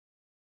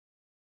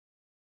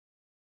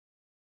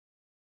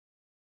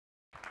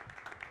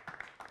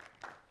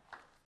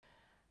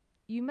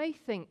You may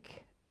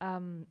think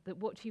that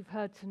what you've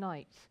heard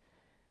tonight,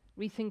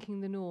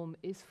 Rethinking the Norm,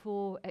 is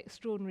for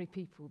extraordinary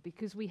people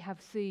because we have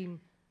seen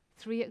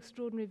 3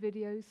 extraordinary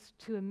videos,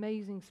 2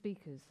 amazing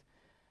speakers.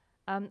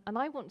 And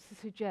I want to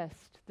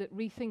suggest that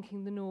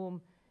Rethinking the Norm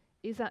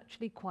is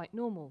actually quite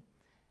normal,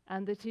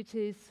 and that it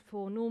is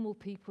for normal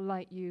people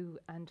like you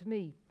and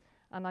me.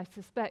 And I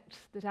suspect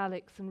that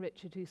Alex and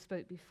Richard, who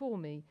spoke before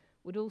me,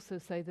 would also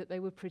say that they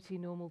were pretty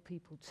normal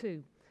people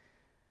too.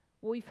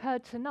 What we've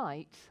heard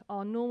tonight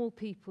are normal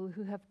people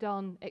who have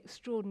done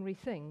extraordinary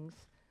things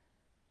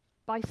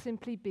by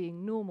simply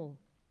being normal.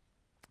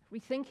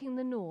 Rethinking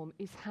the norm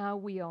is how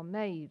we are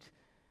made.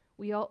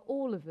 We are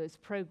all of us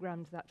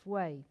programmed that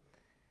way.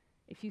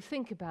 If you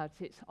think about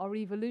it, our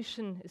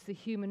evolution as the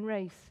human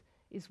race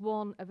is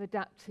one of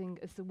adapting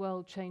as the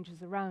world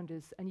changes around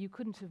us, and you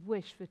couldn't have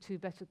wished for 2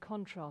 better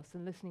contrasts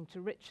than listening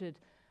to Richard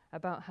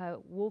about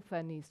how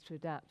warfare needs to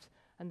adapt,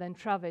 and then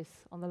Travis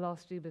on the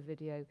last Uber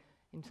video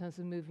in terms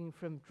of moving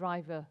from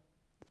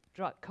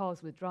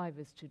cars with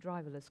drivers to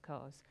driverless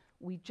cars.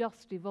 We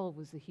just evolve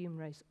as a human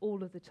race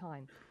all of the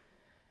time.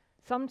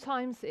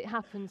 Sometimes it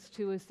happens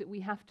to us that we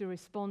have to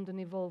respond and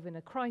evolve in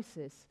a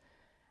crisis.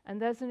 And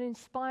there's an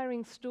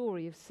inspiring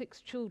story of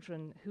 6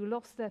 children who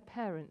lost their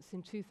parents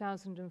in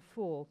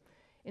 2004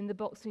 in the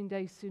Boxing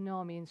Day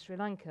tsunami in Sri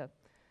Lanka.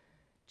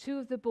 2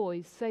 of the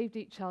boys saved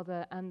each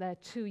other and their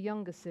 2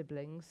 younger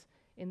siblings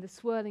in the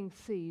swirling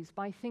seas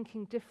by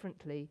thinking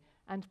differently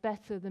and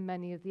better than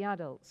many of the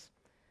adults.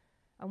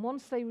 And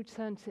once they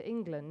returned to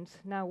England,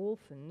 now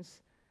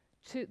orphans,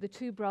 the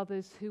 2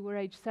 brothers, who were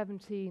aged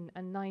 17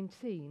 and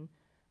 19,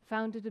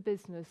 founded a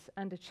business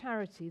and a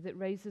charity that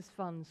raises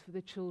funds for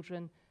the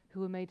children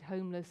who were made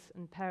homeless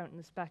and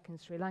parentless back in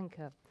Sri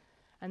Lanka.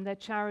 And their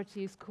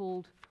charity is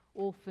called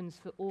Orphans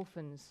for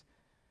Orphans.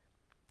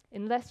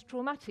 In less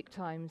traumatic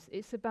times,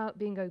 it's about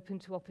being open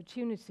to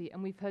opportunity,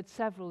 and we've heard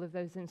several of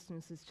those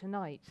instances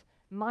tonight.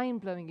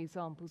 Mind-blowing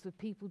examples of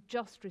people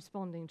just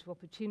responding to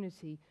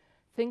opportunity,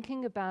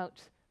 thinking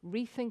about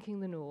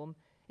rethinking the norm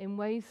in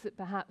ways that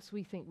perhaps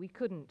we think we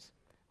couldn't.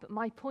 But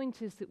my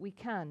point is that we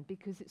can,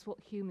 because it's what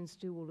humans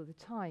do all of the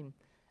time,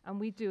 and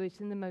we do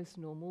it in the most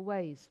normal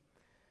ways.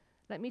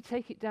 Let me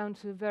take it down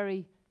to a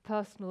very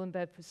personal and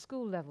Bedford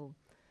School level.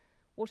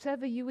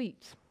 Whatever you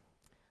eat,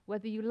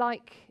 whether you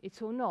like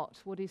it or not,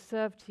 what is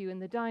served to you in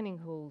the dining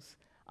halls,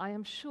 I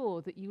am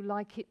sure that you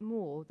like it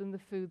more than the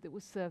food that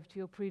was served to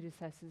your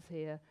predecessors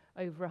here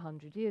over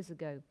 100 years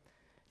ago.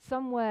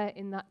 Somewhere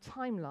in that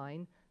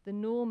timeline, the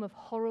norm of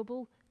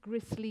horrible,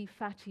 gristly,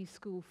 fatty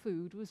school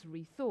food was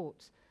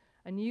rethought,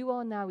 and you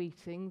are now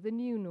eating the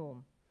new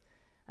norm.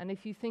 And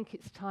if you think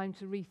it's time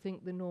to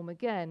rethink the norm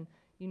again,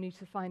 you need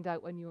to find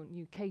out when your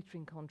new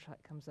catering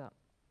contract comes up.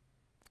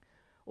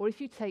 Or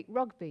if you take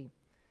rugby,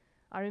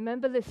 I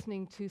remember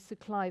listening to Sir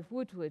Clive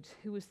Woodward,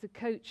 who was the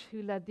coach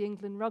who led the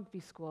England rugby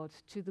squad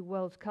to the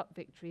World Cup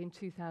victory in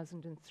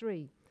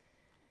 2003.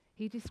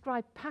 He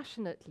described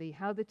passionately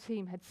how the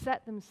team had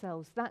set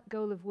themselves that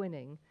goal of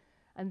winning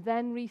and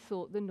then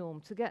rethought the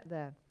norm to get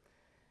there.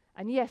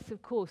 And yes,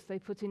 of course, they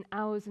put in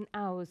hours and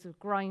hours of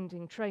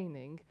grinding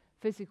training,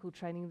 physical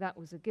training, that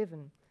was a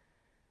given.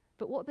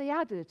 But what they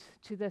added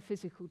to their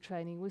physical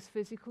training was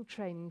physical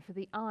training for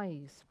the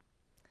eyes.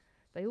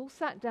 They all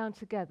sat down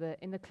together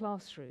in a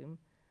classroom,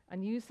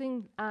 and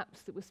using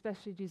apps that were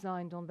specially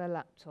designed on their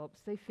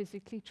laptops, they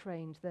physically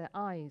trained their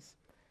eyes.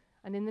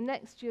 And in the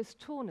next year's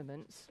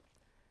tournaments,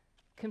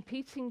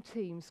 competing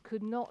teams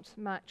could not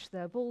match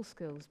their ball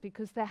skills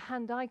because their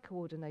hand-eye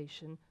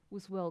coordination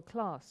was world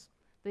class.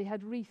 They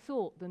had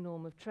rethought the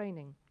norm of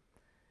training.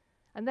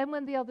 And then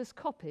when the others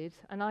copied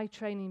and eye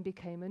training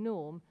became a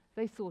norm,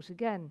 they thought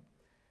again.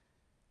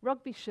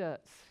 Rugby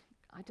shirts.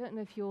 I don't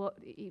know if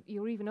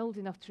you're even old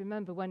enough to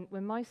remember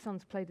when my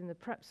sons played in the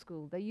prep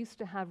school, they used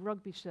to have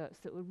rugby shirts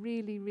that were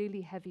really, really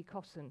heavy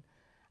cotton.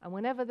 And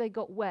whenever they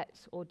got wet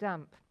or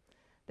damp,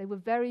 they were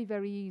very,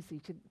 very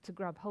easy to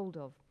grab hold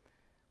of.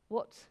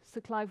 What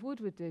Sir Clive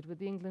Woodward did with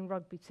the England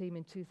rugby team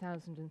in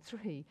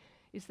 2003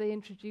 is they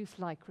introduced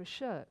Lycra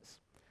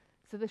shirts.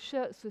 So the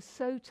shirts were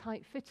so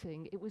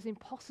tight-fitting, it was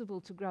impossible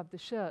to grab the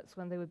shirts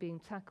when they were being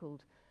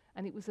tackled.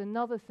 And it was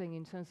another thing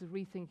in terms of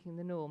rethinking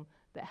the norm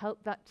that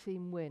helped that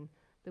team win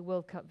the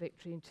World Cup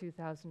victory in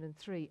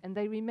 2003. And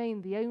they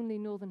remained the only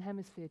Northern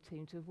Hemisphere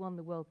team to have won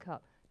the World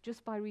Cup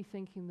just by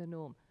rethinking the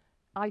norm,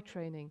 eye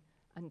training,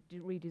 and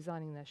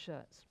redesigning their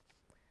shirts.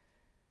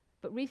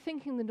 But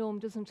rethinking the norm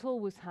doesn't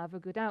always have a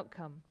good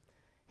outcome.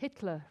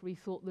 Hitler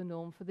rethought the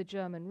norm for the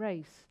German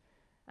race,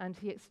 and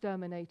he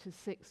exterminated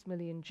 6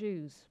 million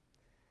Jews.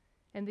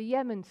 In the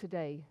Yemen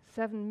today,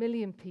 7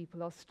 million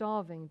people are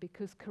starving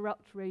because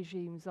corrupt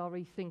regimes are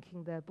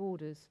rethinking their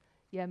borders.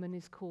 Yemen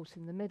is caught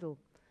in the middle.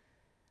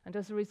 And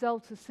as a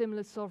result of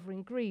similar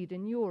sovereign greed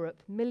in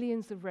Europe,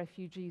 millions of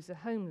refugees are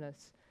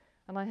homeless.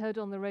 And I heard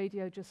on the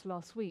radio just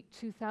last week,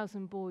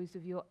 2,000 boys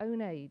of your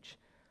own age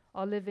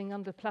are living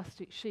under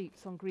plastic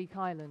sheets on Greek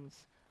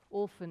islands,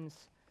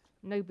 orphans,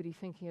 nobody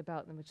thinking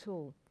about them at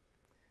all.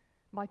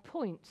 My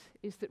point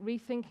is that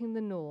rethinking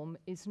the norm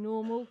is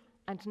normal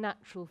and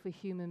natural for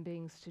human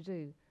beings to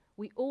do.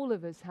 All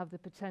of us have the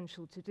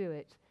potential to do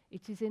it.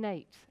 It is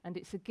innate, and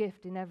it's a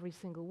gift in every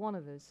single one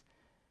of us.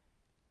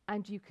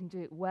 And you can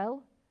do it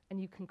well,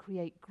 and you can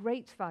create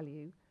great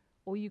value,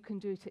 or you can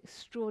do it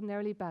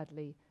extraordinarily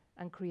badly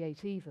and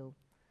create evil.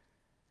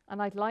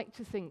 And I'd like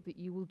to think that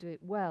you will do it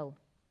well.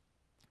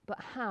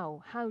 But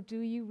how? How do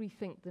you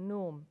rethink the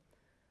norm?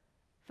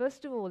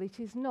 First of all, it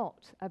is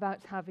not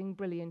about having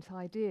brilliant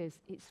ideas.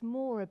 It's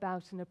more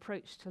about an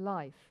approach to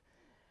life.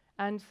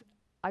 And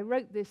I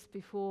wrote this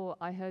before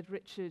I heard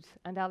Richard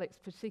and Alex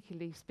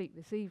particularly speak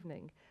this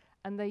evening,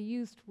 and they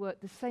used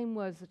the same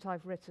words that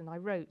I've written. I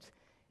wrote,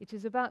 it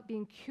is about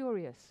being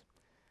curious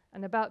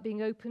and about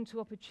being open to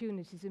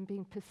opportunities and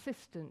being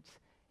persistent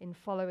in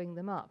following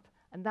them up.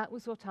 And that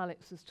was what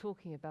Alex was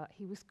talking about.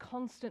 He was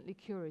constantly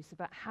curious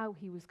about how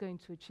he was going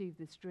to achieve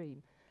this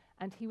dream.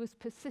 And he was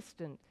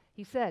persistent.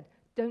 He said,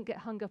 don't get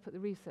hung up at the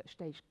research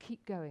stage,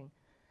 keep going.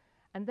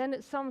 And then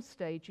at some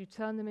stage, you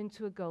turn them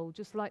into a goal,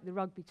 just like the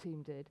rugby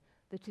team did,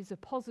 that is a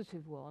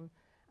positive one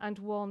and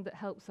one that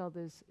helps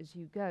others as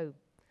you go.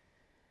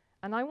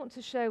 And I want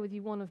to share with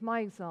you one of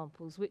my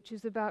examples, which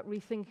is about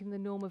rethinking the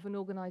norm of an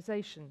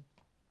organization.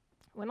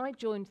 When I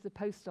joined the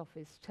post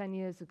office 10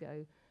 years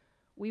ago,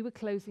 we were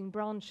closing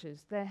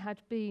branches. There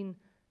had been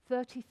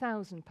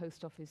 30,000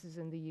 post offices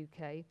in the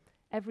UK.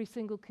 Every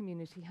single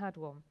community had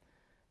one.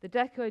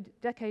 The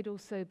decade or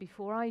so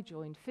before I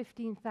joined,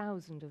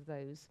 15,000 of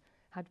those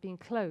had been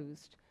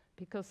closed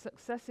because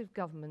successive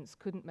governments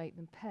couldn't make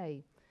them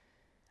pay.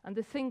 And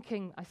the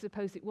thinking, I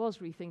suppose it was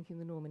rethinking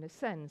the norm in a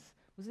sense,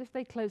 was if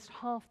they closed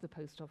half the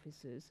post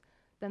offices,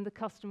 then the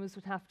customers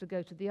would have to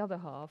go to the other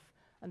half,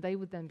 and they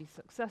would then be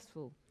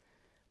successful.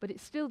 But it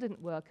still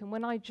didn't work, and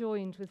when I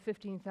joined with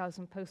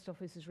 15,000 post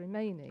offices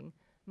remaining,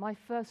 my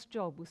first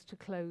job was to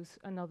close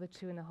another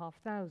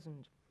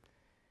 2,500.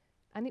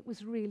 And it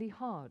was really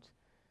hard.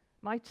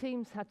 My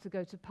teams had to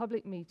go to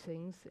public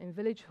meetings in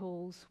village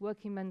halls,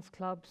 working men's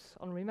clubs,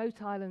 on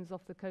remote islands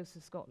off the coast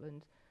of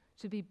Scotland,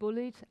 to be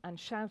bullied and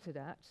shouted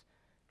at,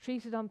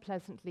 treated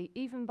unpleasantly,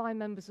 even by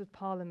members of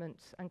parliament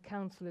and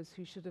councillors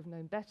who should have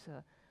known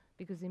better,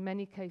 because in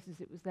many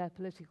cases it was their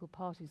political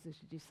parties that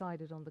had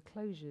decided on the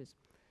closures.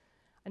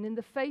 And in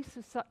the face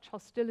of such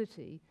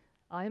hostility,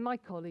 I and my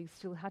colleagues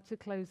still had to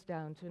close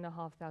down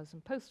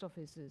 2,500 post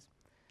offices.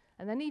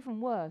 And then even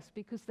worse,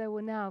 because there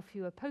were now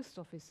fewer post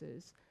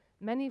offices,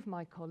 many of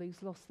my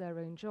colleagues lost their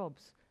own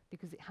jobs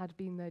because it had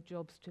been their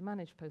jobs to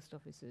manage post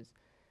offices.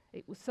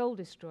 It was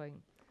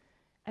soul-destroying.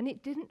 And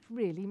it didn't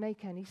really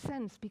make any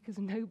sense because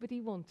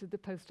nobody wanted the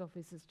post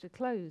offices to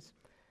close.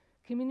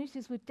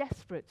 Communities were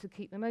desperate to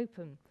keep them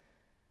open.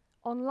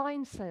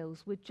 Online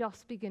sales were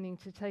just beginning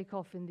to take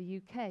off in the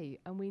UK,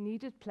 and we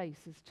needed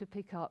places to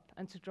pick up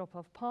and to drop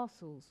off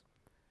parcels.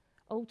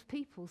 Old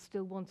people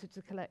still wanted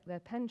to collect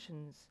their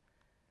pensions.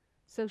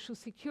 Social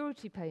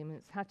security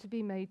payments had to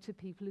be made to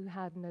people who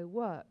had no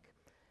work.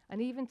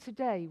 And even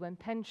today, when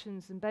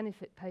pensions and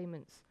benefit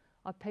payments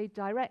are paid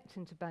direct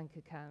into bank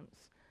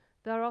accounts,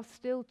 there are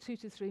still 2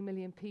 to 3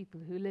 million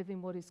people who live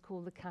in what is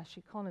called the cash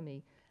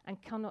economy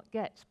and cannot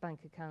get bank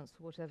accounts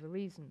for whatever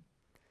reason.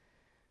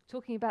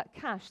 Talking about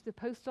cash, the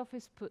post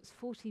office puts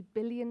 £40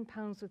 billion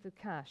worth of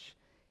cash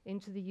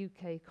into the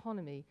UK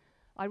economy.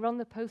 I run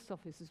the post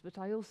offices, but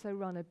I also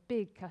run a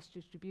big cash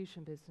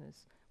distribution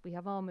business. We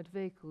have armoured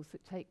vehicles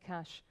that take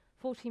cash.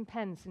 14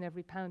 pence in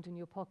every pound in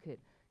your pocket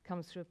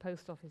comes through a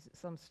post office at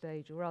some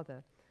stage or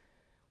other.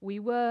 We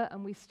were,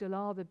 and we still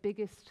are, the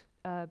biggest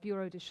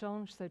bureau de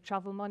change, so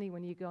travel money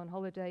when you go on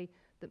holiday,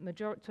 that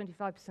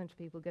 25% of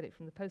people get it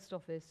from the post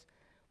office.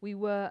 We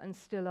were, and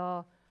still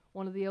are,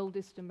 one of the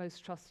oldest and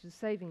most trusted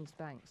savings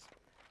banks.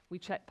 We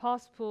check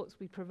passports,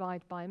 we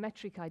provide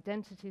biometric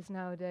identities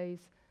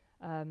nowadays,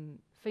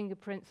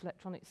 fingerprints,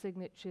 electronic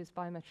signatures,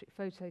 biometric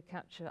photo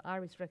capture,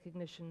 iris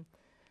recognition,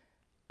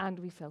 and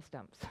we sell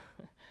stamps.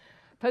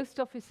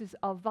 Post offices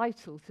are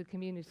vital to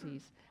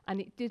communities,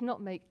 and it did not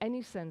make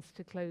any sense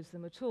to close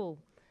them at all.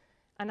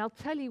 And I'll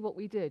tell you what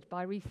we did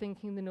by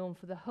rethinking the norm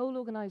for the whole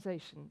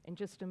organisation in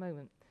just a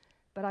moment.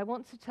 But I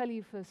want to tell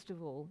you first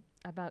of all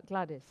about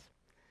Gladys.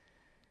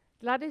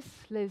 Gladys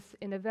lives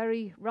in a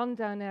very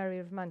run-down area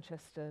of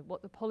Manchester,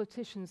 what the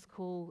politicians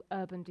call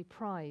urban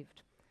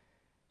deprived.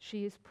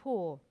 She is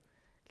poor.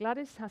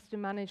 Gladys has to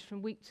manage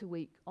from week to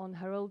week on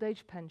her old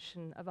age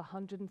pension of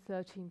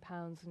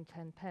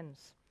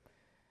 £113.10.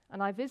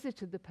 And I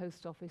visited the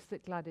post office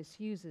that Gladys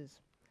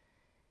uses.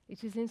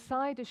 It is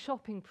inside a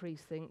shopping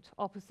precinct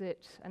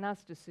opposite an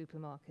Asda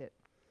supermarket.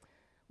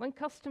 When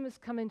customers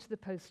come into the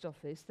post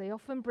office, they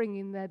often bring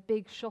in their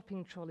big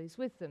shopping trolleys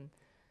with them,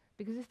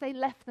 because if they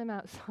left them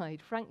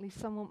outside, frankly,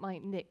 someone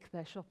might nick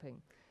their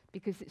shopping,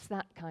 because it's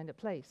that kind of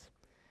place.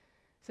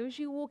 So as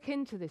you walk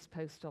into this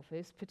post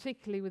office,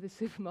 particularly with a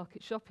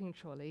supermarket shopping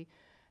trolley,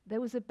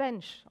 there was a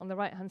bench on the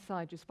right-hand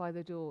side just by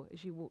the door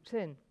as you walked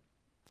in.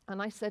 And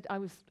I said,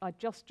 I'd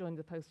just joined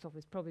the post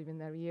office, probably been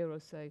there a year or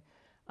so,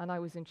 and I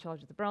was in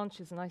charge of the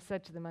branches, and I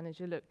said to the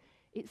manager, look,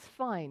 it's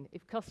fine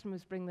if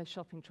customers bring their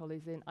shopping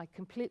trolleys in. I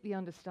completely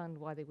understand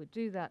why they would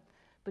do that,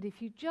 but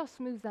if you just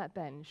move that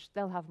bench,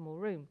 they'll have more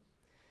room.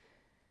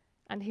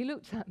 And he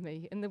looked at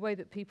me in the way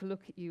that people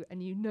look at you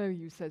and you know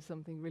you said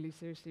something really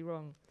seriously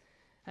wrong.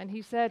 And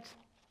he said,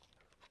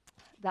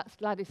 "That's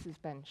Gladys's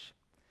bench.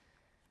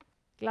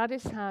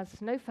 Gladys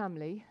has no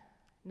family,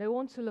 no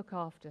one to look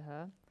after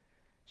her.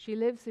 She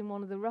lives in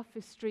one of the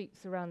roughest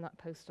streets around that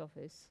post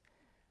office,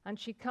 and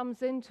she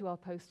comes into our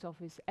post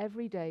office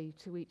every day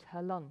to eat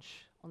her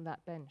lunch on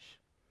that bench.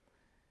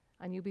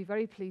 And you'll be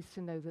very pleased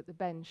to know that the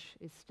bench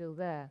is still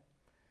there."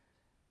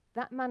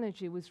 That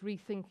manager was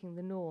rethinking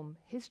the norm.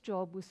 His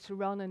job was to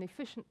run an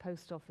efficient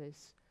post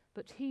office,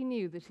 but he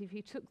knew that if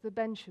he took the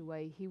bench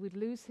away, he would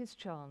lose his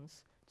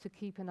chance to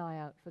keep an eye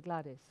out for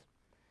Gladys.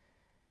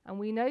 And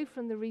we know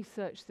from the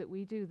research that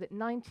we do that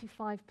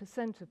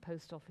 95% of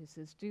post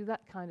offices do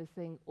that kind of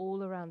thing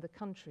all around the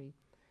country.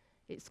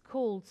 It's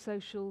called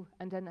social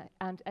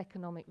and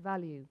economic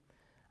value,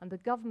 and the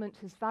government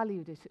has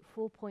valued it at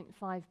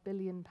 £4.5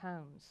 billion.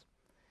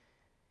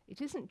 It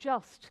isn't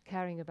just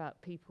caring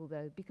about people,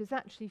 though, because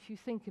actually, if you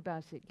think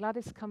about it,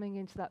 Gladys coming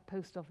into that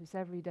post office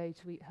every day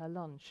to eat her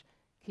lunch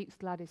keeps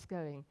Gladys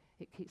going.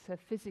 It keeps her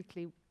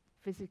physically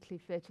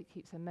fit, it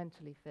keeps her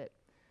mentally fit.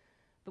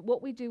 But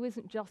what we do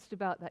isn't just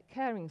about that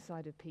caring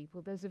side of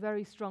people. There's a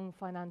very strong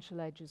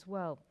financial edge as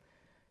well.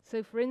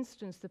 So, for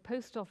instance, the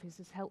post office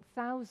has helped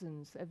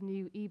thousands of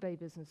new eBay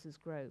businesses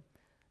grow,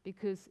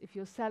 because if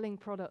you're selling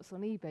products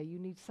on eBay, you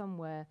need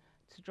somewhere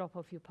to drop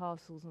off your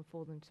parcels and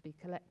for them to be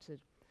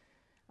collected.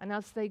 And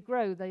as they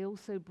grow, they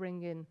also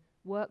bring in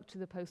work to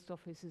the post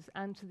offices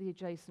and to the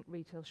adjacent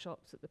retail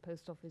shops that the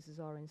post offices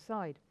are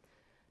inside.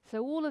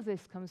 So all of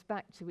this comes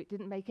back to it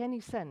didn't make any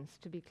sense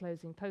to be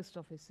closing post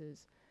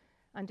offices.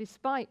 And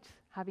despite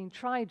having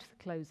tried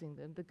closing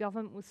them, the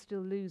government was still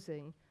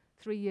losing,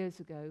 3 years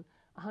ago,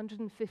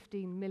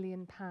 £115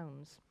 million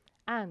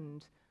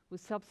and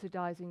was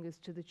subsidising us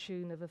to the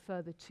tune of a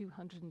further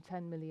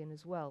 £210 million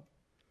as well.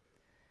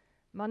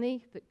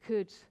 Money that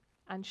could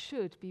and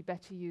should be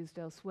better used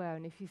elsewhere.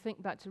 And if you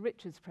think back to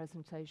Richard's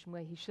presentation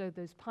where he showed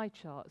those pie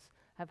charts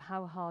of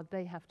how hard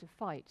they have to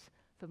fight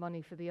for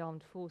money for the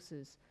armed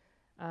forces,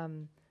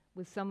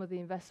 with some of the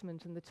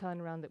investment and the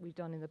turnaround that we've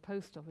done in the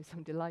post office,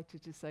 I'm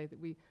delighted to say that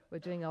we were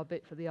doing our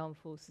bit for the armed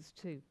forces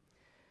too.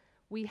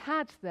 We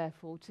had,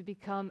 therefore, to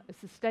become a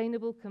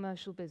sustainable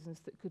commercial business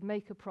that could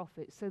make a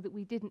profit so that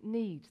we didn't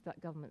need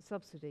that government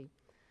subsidy.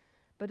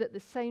 But at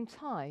the same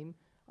time,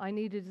 I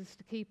needed us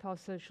to keep our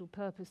social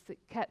purpose that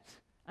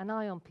kept an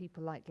eye on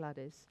people like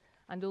Gladys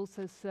and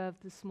also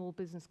served the small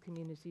business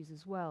communities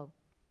as well.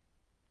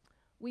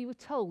 We were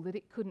told that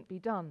it couldn't be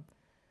done.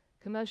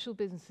 Commercial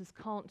businesses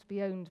can't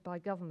be owned by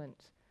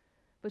government,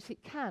 but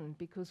it can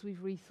because we've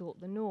rethought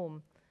the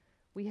norm.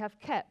 We have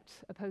kept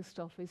a post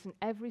office in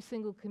every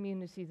single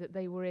community that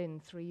they were in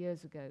 3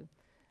 years ago,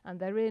 and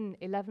they're in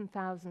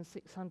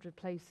 11,600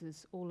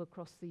 places all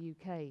across the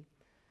UK.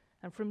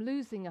 And from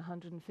losing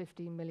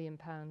 £115 million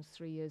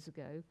 3 years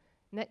ago,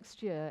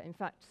 next year, in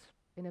fact,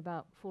 in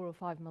about 4 or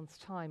 5 months'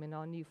 time in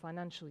our new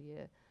financial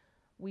year,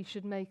 we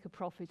should make a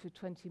profit of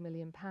 £20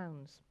 million.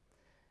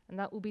 And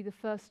that will be the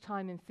first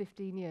time in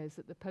 15 years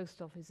that the post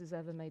office has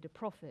ever made a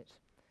profit.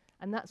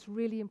 And that's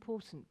really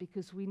important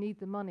because we need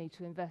the money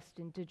to invest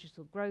in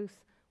digital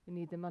growth, we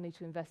need the money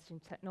to invest in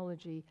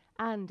technology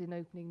and in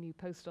opening new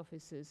post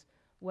offices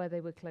where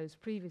they were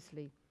closed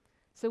previously.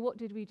 So what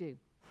did we do?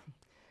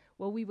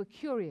 Well, we were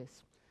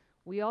curious.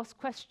 We asked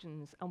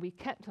questions and we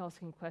kept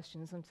asking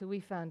questions until we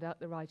found out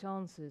the right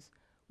answers.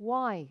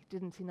 Why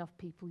didn't enough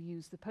people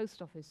use the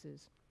post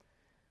offices?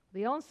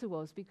 The answer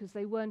was because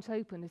they weren't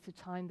open at a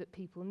time that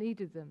people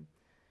needed them.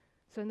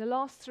 So in the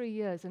last 3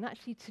 years, and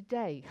actually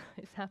today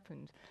it's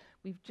happened,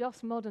 we've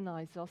just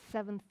modernised our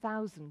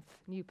 7,000th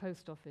new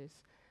post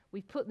office.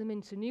 We've put them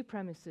into new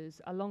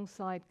premises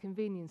alongside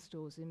convenience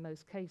stores in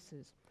most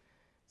cases,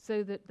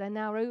 so that they're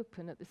now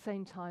open at the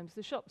same time as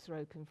the shops are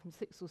open, from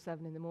 6 or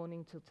 7 in the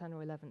morning till 10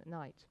 or 11 at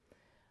night.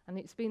 And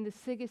it's been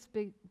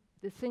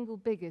the single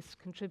biggest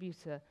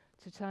contributor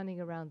to turning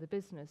around the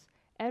business.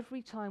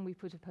 Every time we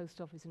put a post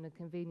office in a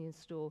convenience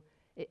store,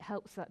 it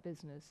helps that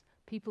business.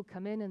 People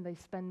come in and they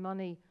spend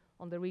money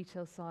on the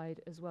retail side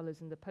as well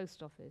as in the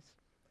post office.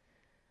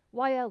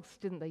 Why else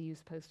didn't they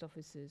use post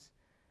offices?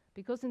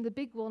 Because in the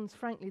big ones,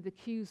 frankly, the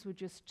queues were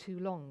just too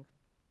long.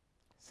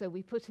 So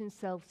we put in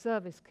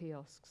self-service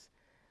kiosks.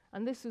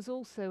 And this was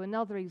also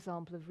another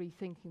example of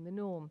rethinking the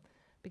norm,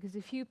 because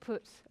if you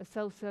put a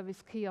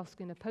self-service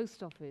kiosk in a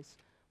post office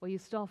where your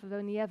staff have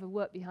only ever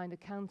worked behind a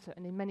counter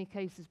and in many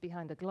cases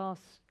behind a glass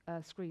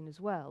screen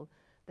as well,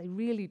 they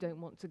really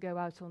don't want to go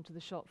out onto the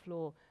shop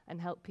floor and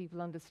help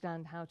people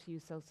understand how to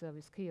use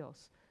self-service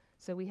kiosks.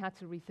 So we had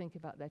to rethink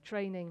about their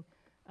training.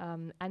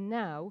 And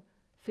now,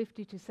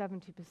 50 to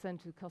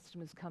 70% of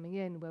customers coming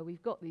in where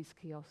we've got these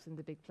kiosks in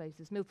the big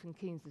places, Milton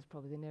Keynes is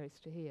probably the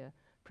nearest to here,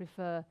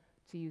 prefer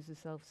to use the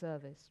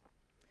self-service.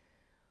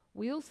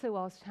 We also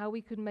asked how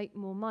we could make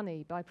more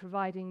money by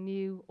providing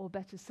new or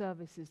better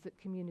services that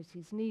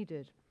communities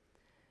needed.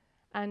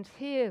 And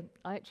here,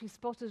 I actually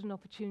spotted an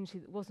opportunity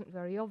that wasn't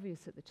very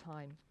obvious at the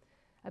time.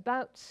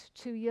 About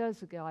 2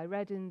 years ago, I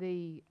read in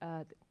the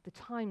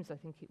Times, I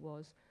think it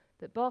was,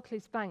 that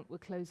Barclays Bank were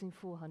closing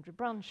 400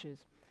 branches.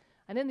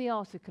 And in the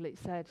article it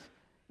said,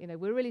 you know,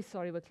 we're really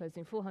sorry we're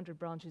closing 400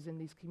 branches in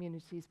these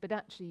communities, but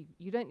actually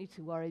you don't need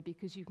to worry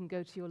because you can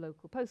go to your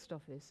local post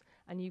office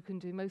and you can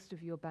do most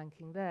of your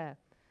banking there.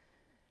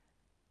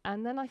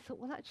 And then I thought,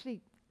 well,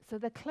 actually, so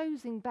they're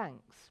closing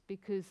banks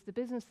because the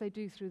business they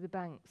do through the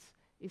banks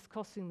is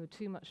costing them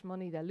too much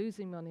money, they're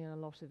losing money on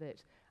a lot of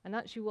it, and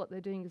actually what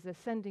they're doing is they're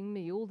sending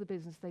me all the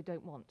business they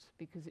don't want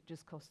because it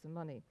just costs them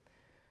money.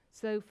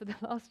 So for the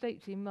last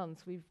 18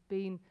 months, we've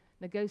been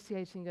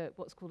negotiating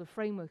what's called a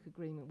framework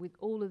agreement with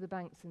all of the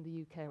banks in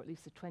the UK, or at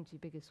least the 20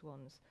 biggest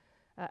ones.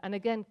 And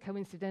again,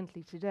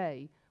 coincidentally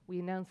today, we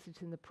announced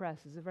it in the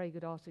press. There's a very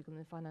good article in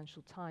the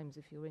Financial Times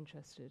if you're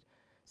interested.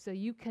 So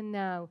you can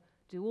now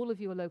do all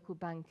of your local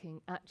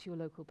banking at your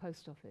local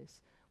post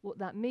office. What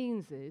that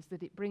means is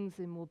that it brings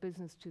in more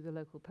business to the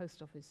local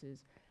post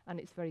offices, and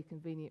it's very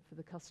convenient for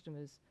the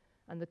customers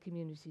and the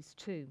communities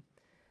too.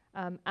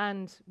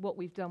 And what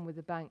we've done with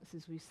the banks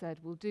is we've said,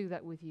 we'll do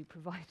that with you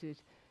provided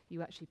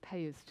you actually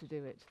pay us to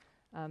do it.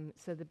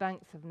 So the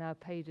banks have now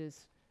paid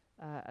us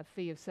a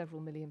fee of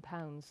several £million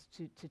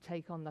to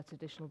take on that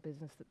additional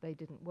business that they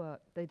didn't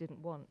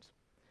want.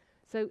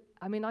 So,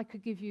 I mean, I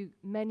could give you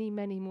many,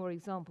 many more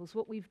examples.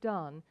 What we've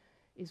done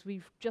is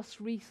we've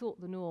just rethought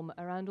the norm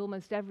around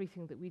almost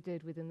everything that we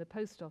did within the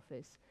post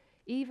office,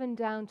 even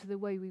down to the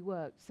way we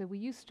worked. So we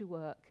used to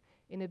work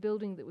in a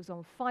building that was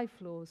on 5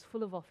 floors,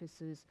 full of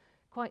offices,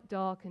 quite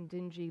dark and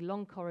dingy,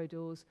 long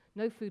corridors,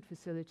 no food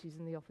facilities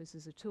in the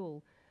offices at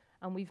all.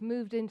 And we've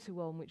moved into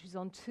one which is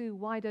on 2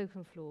 wide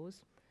open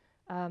floors,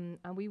 and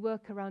we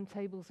work around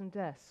tables and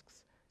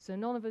desks. So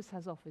none of us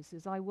has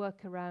offices. I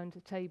work around a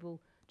table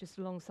just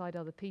alongside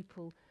other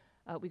people.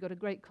 We've got a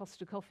great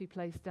Costa coffee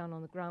place down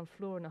on the ground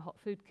floor and a hot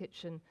food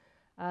kitchen.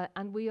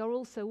 And we are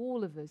also,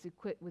 all of us,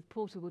 equipped with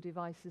portable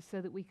devices so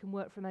that we can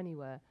work from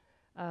anywhere.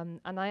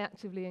 And I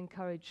actively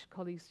encourage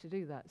colleagues to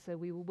do that. So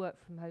we will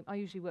work from home. I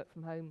usually work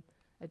from home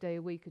a day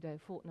a week, a day a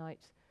fortnight.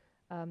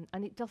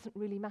 And it doesn't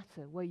really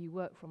matter where you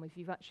work from if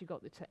you've actually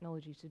got the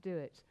technology to do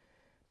it.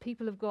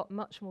 People have got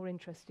much more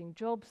interesting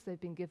jobs. They've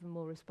been given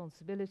more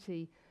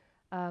responsibility.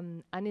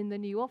 And in the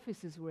new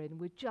offices we're in,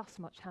 we're just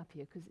much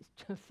happier because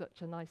it's just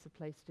such a nicer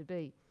place to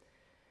be.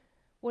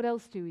 What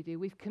else do we do?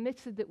 We've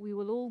committed that we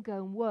will all go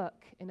and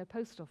work in a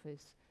post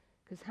office,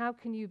 because how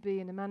can you be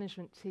in a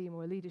management team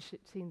or a leadership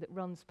team that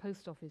runs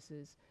post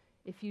offices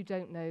if you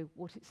don't know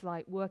what it's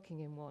like working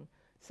in one?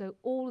 So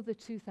all of the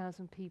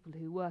 2,000 people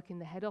who work in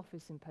the head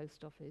office in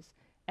post office,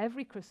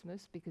 every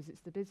Christmas, because it's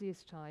the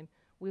busiest time,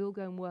 we all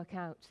go and work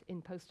out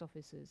in post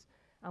offices.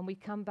 And we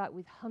come back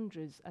with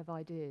hundreds of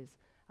ideas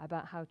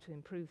about how to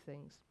improve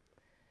things.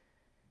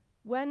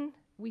 When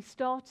we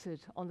started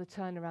on the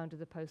turnaround of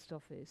the post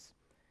office,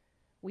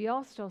 we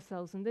asked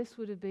ourselves, and this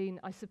would have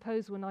been, I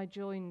suppose, when I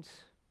joined,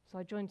 so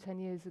I joined 10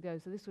 years ago,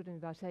 so this would have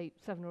been about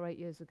 7 or 8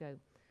 years ago.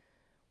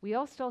 We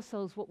asked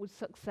ourselves, what would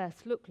success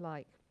look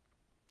like?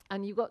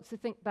 And you got to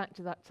think back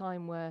to that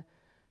time where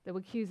there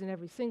were queues in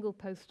every single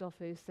post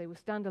office, they were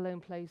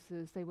standalone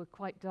places, they were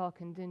quite dark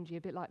and dingy,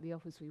 a bit like the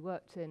office we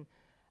worked in.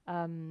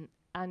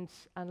 And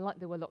like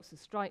there were lots of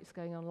strikes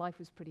going on, life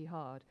was pretty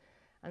hard.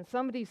 And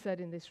somebody said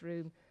in this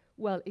room,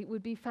 well, it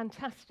would be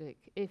fantastic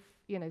if,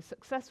 you know,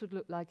 success would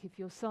look like if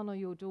your son or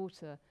your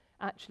daughter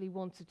actually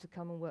wanted to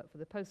come and work for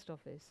the post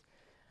office.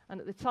 And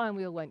at the time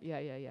we all went,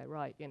 yeah,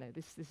 right, you know,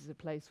 this is a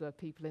place where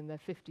people in their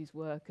 50s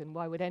work, and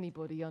why would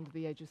anybody under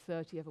the age of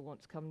 30 ever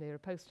want to come near a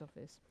post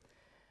office?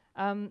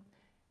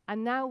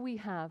 And now we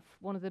have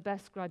one of the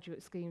best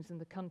graduate schemes in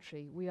the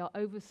country. We are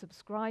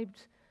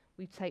oversubscribed.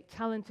 We take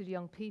talented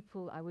young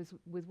people. I was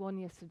with one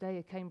yesterday,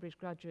 a Cambridge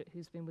graduate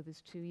who's been with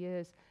us 2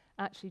 years,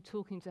 actually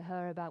talking to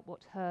her about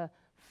what her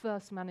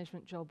first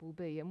management job will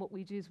be. And what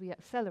we do is we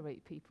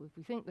accelerate people. If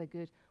we think they're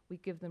good, we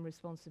give them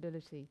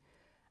responsibility.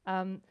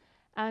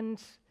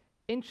 And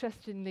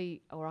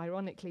interestingly, or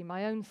ironically,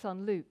 my own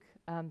son Luke,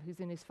 who's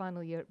in his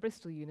final year at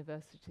Bristol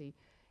University,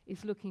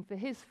 is looking for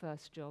his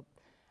first job.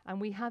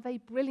 And we have a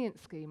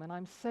brilliant scheme, and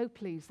I'm so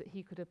pleased that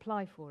he could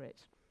apply for it.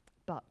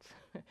 But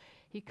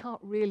he can't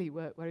really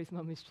work where his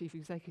mum is chief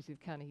executive,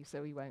 can he?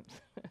 So he won't.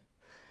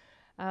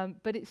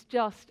 But it's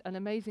just an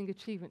amazing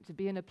achievement to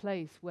be in a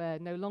place where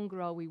no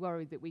longer are we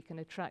worried that we can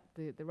attract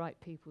the right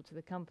people to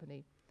the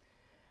company.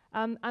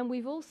 And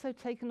we've also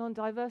taken on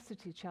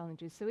diversity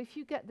challenges. So if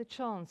you get the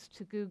chance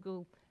to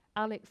Google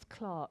Alex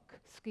Clark,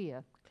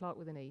 skier, Clark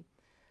with an E,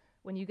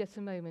 when you get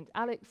a moment,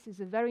 Alex is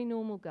a very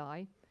normal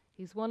guy.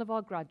 He's one of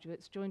our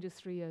graduates, joined us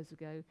 3 years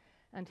ago,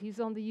 and he's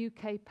on the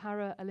UK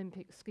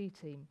Paralympic ski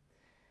team.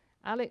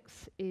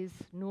 Alex is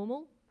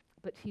normal,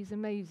 but he's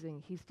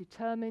amazing. He's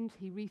determined.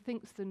 He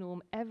rethinks the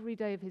norm every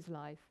day of his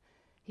life.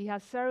 He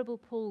has cerebral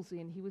palsy,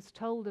 and he was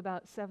told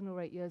about 7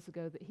 or 8 years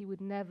ago that he would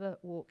never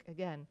walk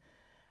again.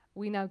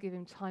 We now give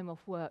him time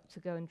off work to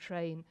go and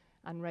train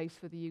and race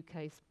for the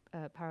UK's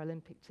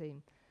Paralympic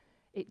team.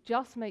 It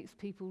just makes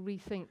people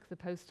rethink the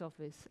post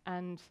office,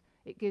 and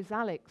it gives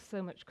Alex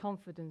so much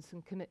confidence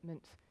and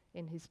commitment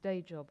in his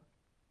day job.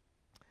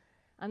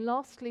 And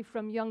lastly,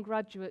 from young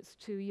graduates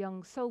to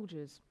young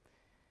soldiers.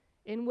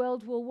 In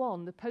World War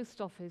I, the post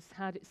office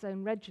had its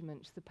own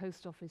regiment, the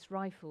Post Office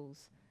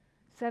Rifles.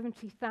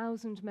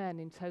 70,000 men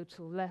in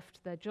total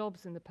left their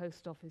jobs in the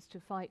post office to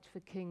fight for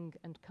king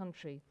and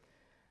country,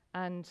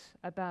 and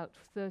about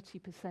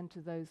 30%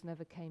 of those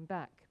never came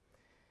back.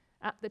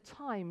 At the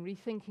time,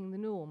 Rethinking the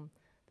Norm,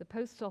 the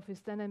post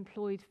office then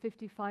employed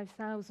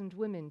 55,000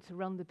 women to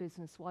run the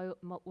business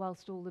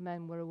whilst all the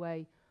men were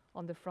away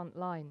on the front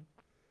line.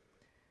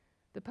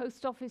 The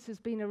post office has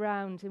been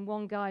around in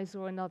one guise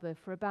or another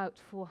for about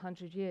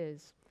 400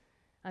 years,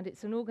 and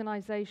it's an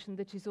organisation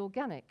that is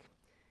organic.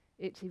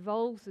 It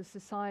evolves as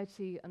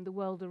society and the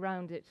world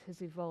around it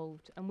has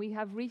evolved, and we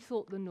have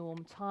rethought the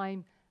norm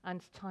time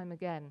and time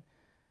again.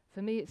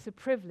 For me, it's a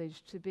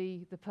privilege to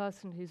be the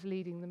person who's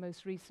leading the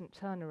most recent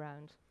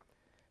turnaround.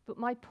 But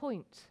my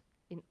point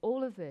in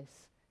all of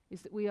this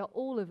is that we are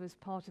all of us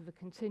part of a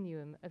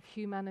continuum of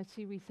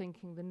humanity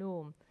rethinking the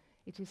norm.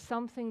 It is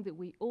something that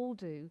we all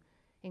do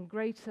in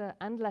greater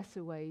and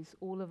lesser ways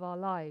all of our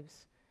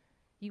lives.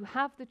 You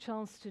have the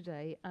chance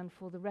today and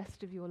for the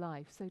rest of your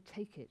life, so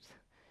take it.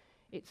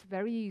 It's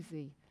very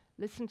easy.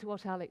 Listen to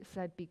what Alex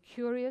said. Be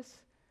curious,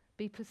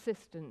 be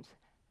persistent,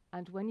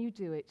 and when you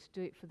do it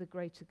for the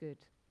greater good.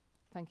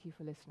 Thank you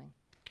for listening.